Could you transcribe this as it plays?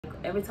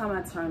every time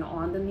I turn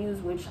on the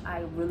news, which I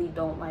really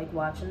don't like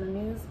watching the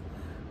news,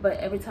 but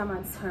every time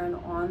I turn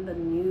on the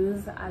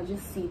news, I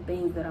just see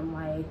things that I'm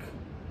like,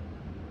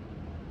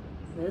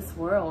 this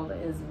world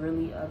is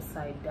really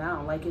upside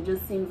down. Like, it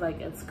just seems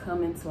like it's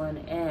coming to an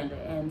end,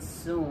 and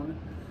soon.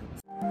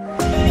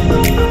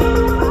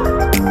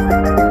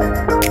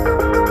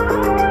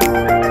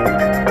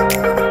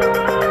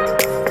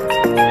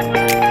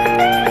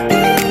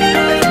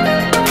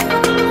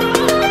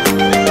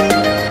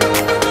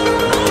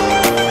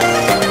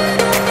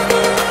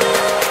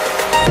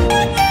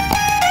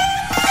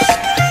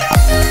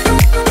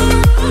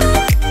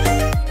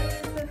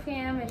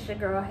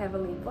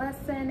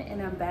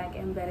 And I'm back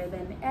and better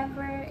than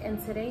ever.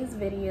 In today's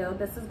video,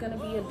 this is going to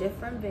be a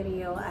different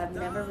video. I've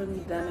never really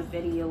done a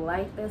video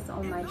like this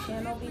on my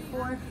channel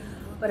before,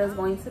 but it's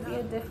going to be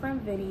a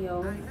different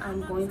video.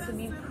 I'm going to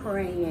be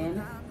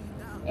praying,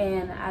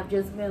 and I've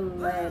just been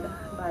led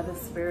by the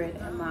Spirit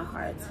in my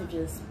heart to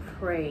just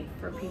pray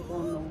for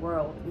people in the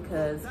world,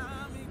 because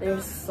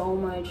there's so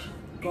much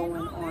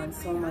going on,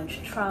 so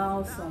much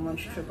trial, so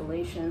much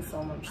tribulation,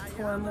 so much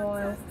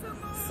turmoil,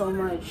 so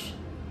much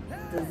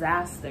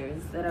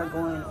disasters that are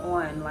going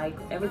on. Like,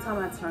 every time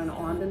I turn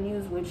on the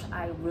news, which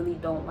I really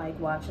don't like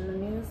watching the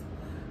news,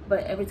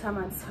 but every time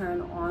I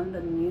turn on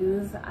the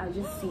news, I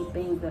just see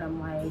things that I'm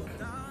like,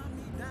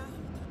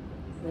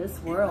 this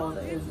world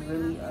is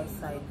really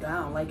upside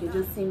down. Like, it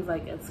just seems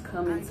like it's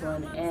coming to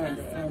an end,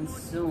 and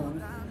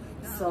soon.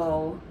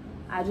 So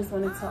I just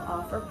wanted to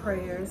offer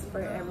prayers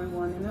for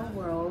everyone in the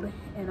world,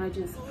 and I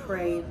just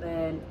pray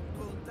that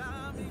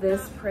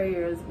this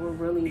prayers will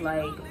really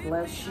like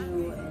bless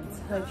you and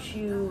touch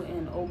you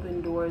and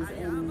open doors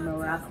in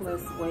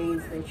miraculous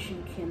ways that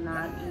you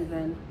cannot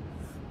even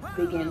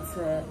begin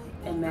to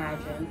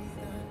imagine.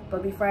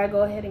 But before I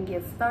go ahead and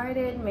get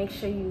started, make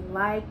sure you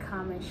like,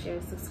 comment, share,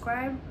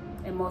 subscribe,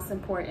 and most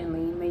importantly,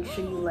 make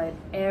sure you let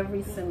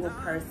every single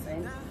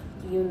person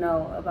you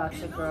know about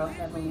your girl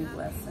Heavenly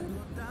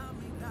Blessing.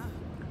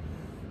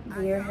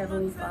 Dear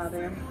Heavenly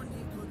Father,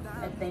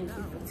 I thank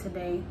you for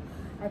today.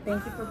 I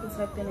thank you for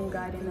protecting and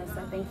guiding us.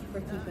 I thank you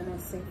for keeping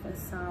us safe and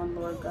sound,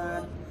 Lord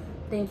God.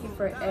 Thank you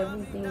for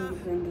everything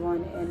you've been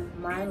doing in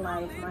my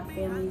life, my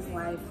family's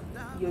life,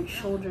 your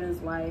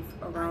children's life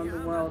around the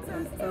world,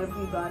 and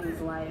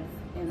everybody's life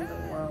in the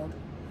world.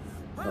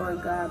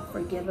 Lord God,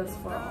 forgive us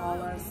for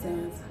all our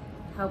sins.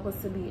 Help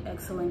us to be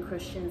excellent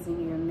Christians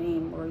in your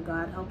name, Lord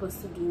God. Help us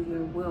to do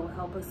your will.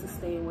 Help us to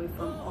stay away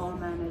from all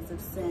manners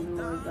of sin,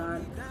 Lord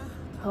God.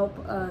 Help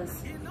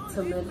us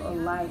to live a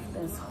life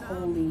that's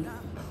holy,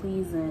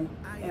 pleasing,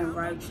 and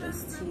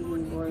righteous to you,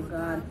 Lord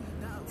God.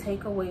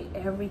 Take away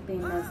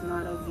everything that's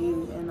not of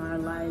you in our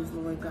lives,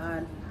 Lord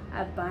God.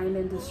 I bind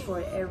and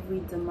destroy every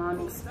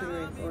demonic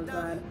spirit, Lord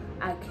God.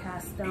 I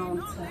cast down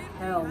to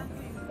hell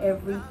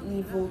every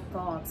evil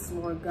thoughts,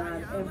 Lord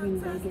God, every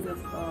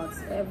negative thoughts,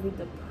 every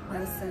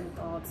depressing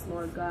thoughts,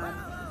 Lord God.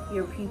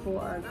 Your people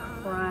are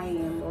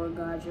crying, Lord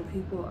God. Your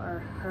people are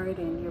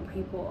hurting. Your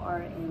people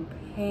are in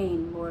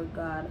pain, Lord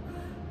God.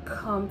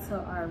 Come to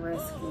our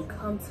rescue.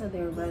 Come to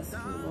their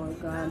rescue,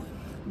 Lord God.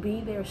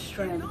 Be their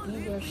strength. Be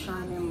their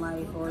shining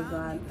light, Lord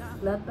God.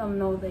 Let them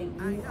know that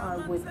you are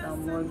with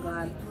them, Lord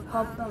God.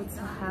 Help them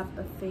to have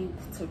the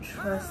faith to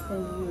trust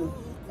in you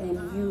and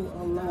you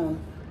alone.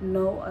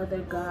 No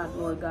other God,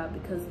 Lord God,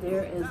 because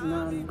there is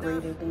none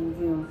greater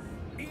than you.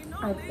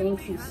 I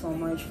thank you so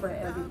much for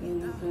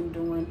everything you've been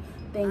doing.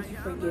 Thank you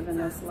for giving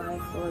us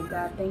life, Lord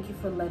God. Thank you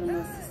for letting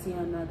us see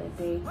another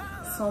day.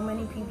 So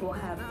many people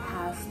have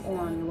passed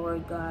on,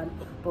 Lord God,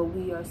 but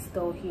we are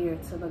still here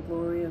to the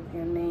glory of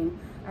your name.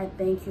 I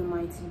thank you,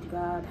 mighty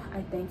God.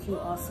 I thank you,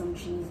 awesome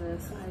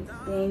Jesus.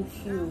 I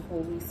thank you,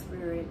 Holy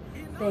Spirit.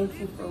 Thank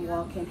you for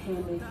walking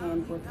hand in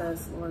hand with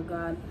us, Lord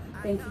God.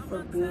 Thank you for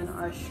being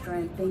our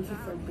strength. Thank you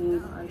for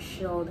being our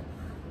shield.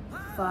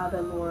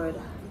 Father, Lord,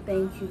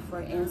 thank you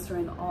for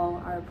answering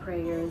all our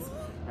prayers.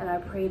 And I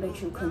pray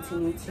that you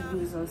continue to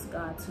use us,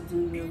 God, to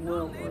do your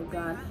will, Lord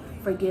God.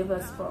 Forgive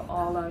us for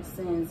all our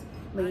sins.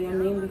 May your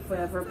name be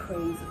forever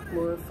praised,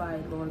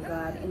 glorified, Lord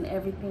God. In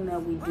everything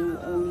that we do,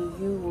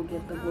 only you will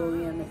get the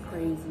glory and the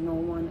praise, no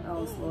one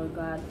else, Lord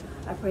God.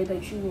 I pray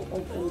that you will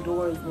open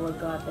doors, Lord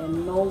God, that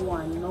no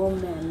one, no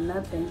man,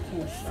 nothing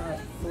can shut,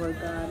 Lord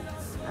God.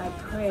 I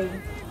pray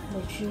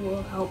that you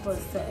will help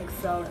us to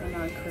excel in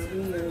our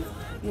careers.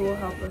 You will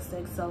help us to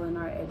excel in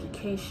our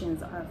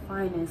educations, our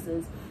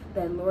finances,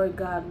 that, Lord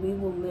God, we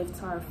will live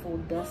to our full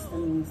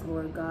destinies,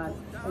 Lord God,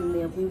 and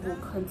that we will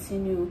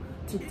continue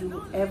to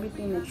do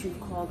everything that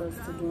you've called us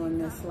to do in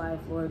this life,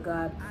 Lord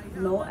God.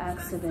 No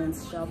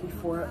accidents shall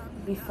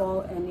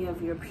befall any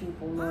of your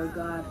people, Lord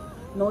God.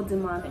 No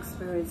demonic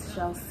spirits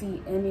shall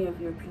see any of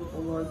your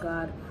people, Lord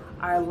God.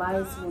 Our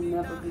lives will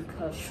never be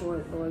cut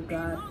short, Lord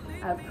God.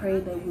 I pray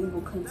that we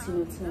will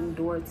continue to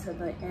endure to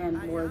the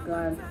end, Lord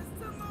God.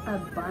 I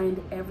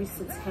bind every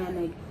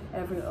satanic,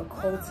 every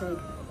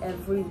occultic,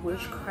 every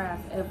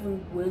witchcraft, every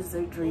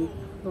wizardry.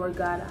 Lord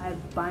God, I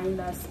bind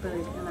that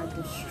spirit and I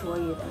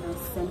destroy it and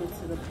I send it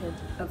to the pit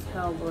of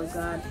hell, Lord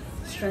God.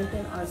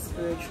 Strengthen our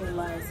spiritual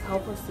lives.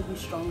 Help us to be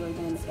stronger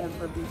than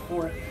ever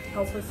before.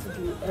 Help us to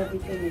do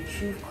everything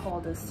that you've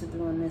called us to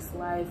do in this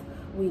life.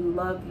 We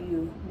love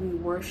you. We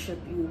worship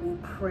you. We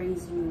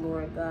praise you,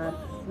 Lord God.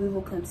 We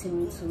will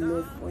continue to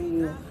live for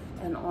you.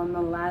 And on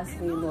the last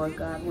day, Lord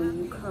God,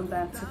 when you come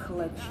back to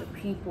collect your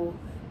people,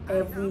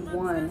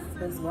 everyone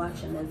that's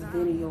watching this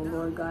video,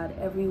 Lord God,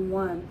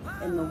 everyone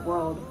in the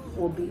world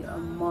will be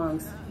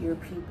amongst your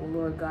people,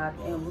 Lord God,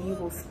 and we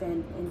will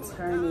spend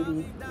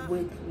eternity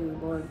with you,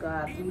 Lord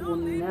God. We will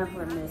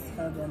never miss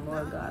heaven,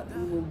 Lord God.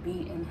 We will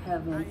be in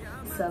heaven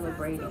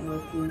celebrating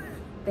with you.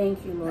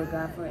 Thank you, Lord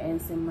God, for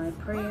answering my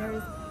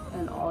prayers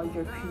and all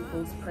your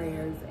people's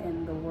prayers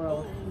in the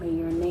world. May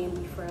your name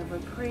be forever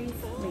praised.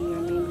 May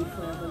your name be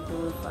forever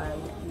glorified.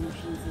 In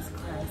Jesus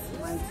Christ's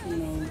mighty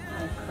name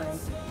I pray.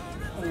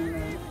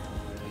 Amen.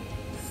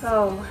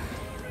 So,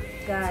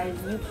 guys,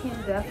 you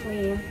can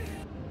definitely,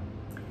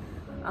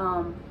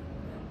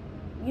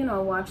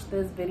 watch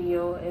this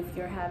video if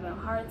you're having a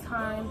hard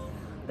time.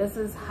 This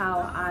is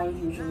how I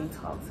usually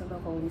talk to the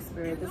Holy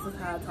Spirit. This is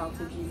how I talk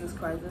to Jesus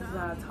Christ. This is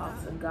how I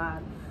talk to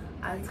God.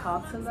 I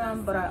talk to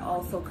them, but I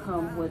also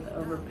come with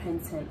a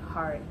repentant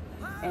heart,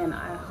 and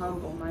I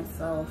humble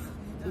myself,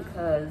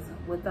 because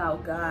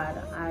without God,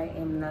 I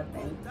am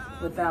nothing.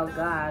 Without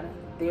God,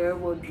 there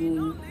would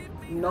be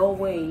no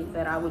way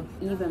that I would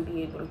even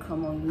be able to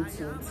come on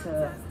YouTube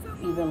to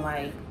even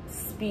like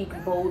speak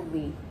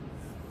boldly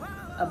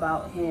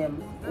about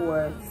him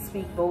or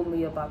speak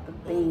boldly about the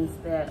things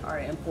that are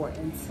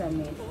important to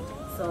me.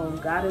 So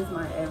God is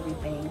my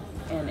everything,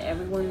 and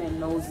everyone that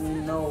knows me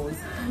knows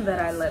that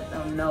I let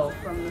them know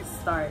from the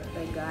start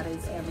that God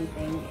is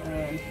everything,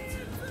 and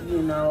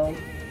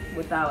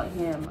without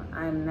him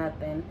I'm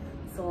nothing.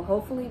 So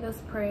hopefully this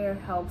prayer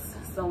helps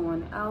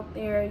someone out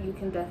there. You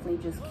can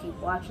definitely just keep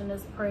watching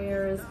his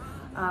prayers.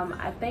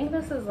 I think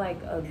this is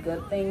like a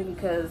good thing,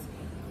 because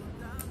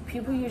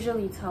people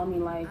usually tell me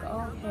like,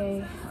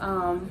 okay,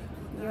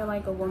 you're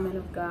like a woman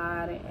of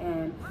God,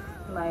 and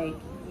like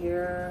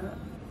you're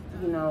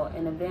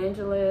an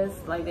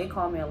evangelist. Like, they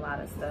call me a lot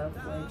of stuff,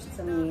 which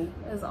to me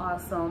is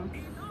awesome,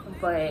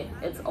 but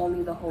it's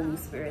only the Holy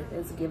Spirit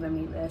that's giving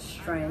me that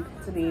strength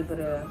to be able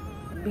to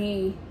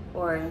be,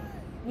 or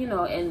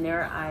in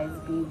their eyes,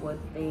 be what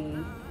they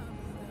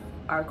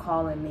are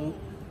calling me.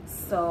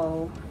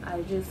 So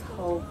I just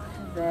hope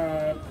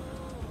that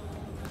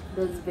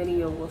this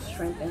video will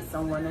strengthen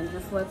someone and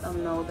just let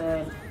them know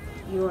that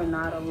you are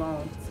not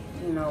alone.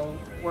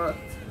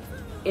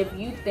 If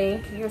you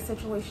think your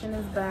situation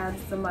is bad,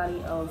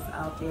 somebody else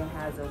out there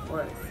has it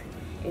worse.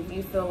 If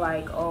you feel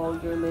like, oh,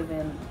 you're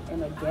living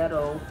in a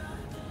ghetto,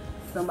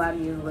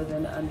 somebody is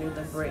living under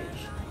the bridge.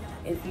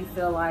 If you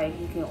feel like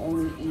you can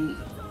only eat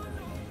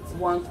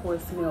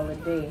one-course meal a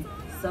day,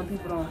 some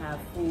people don't have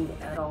food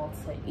at all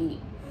to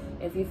eat.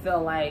 If you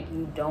feel like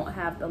you don't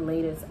have the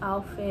latest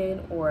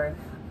outfit or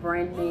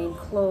brand name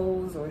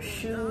clothes or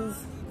shoes,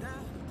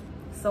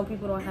 some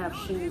people don't have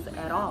shoes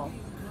at all.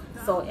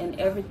 So in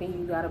everything,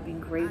 you got to be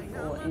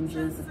grateful and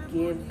just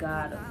give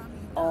God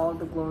all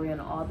the glory and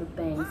all the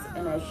thanks.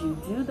 And as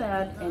you do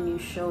that and you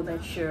show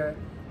that you're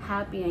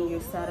happy and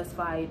you're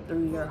satisfied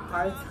through your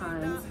hard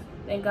times,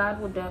 then God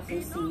will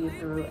definitely see you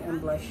through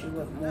and bless you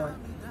with more.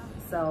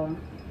 So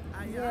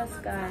yes,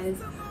 guys,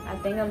 I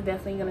think I'm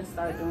definitely going to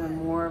start doing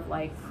more of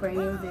like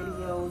praying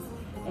videos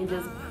and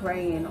just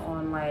praying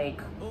on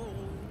like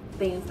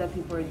things that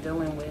people are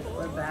dealing with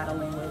or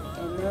battling with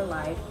in their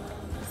life.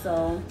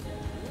 So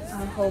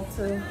I hope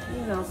to,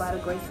 by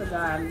the grace of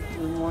God,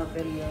 do more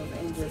videos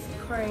and just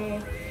pray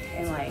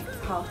and like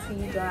talk to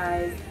you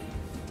guys.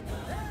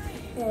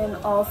 And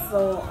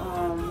also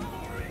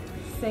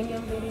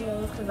singing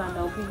videos, because I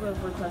know people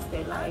have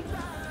requested like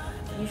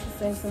you should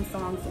sing some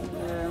songs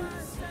in your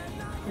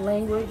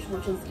language,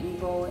 which is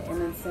Igbo,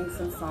 and then sing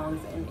some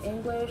songs in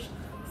English.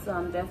 So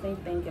I'm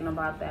definitely thinking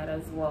about that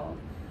as well.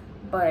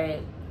 But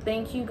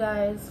thank you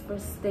guys for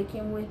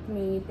sticking with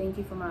me. Thank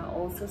you for my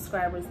old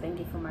subscribers. Thank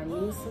you for my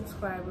new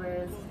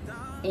subscribers.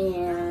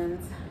 And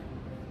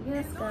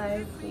yes,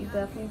 guys, we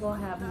definitely will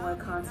have more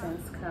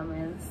contents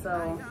coming.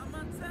 So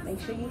make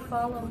sure you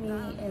follow me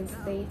and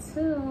stay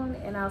tuned.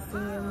 And I'll see you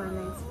in my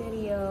next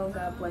video.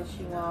 God bless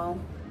you all.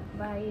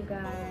 Bye, you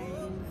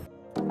guys.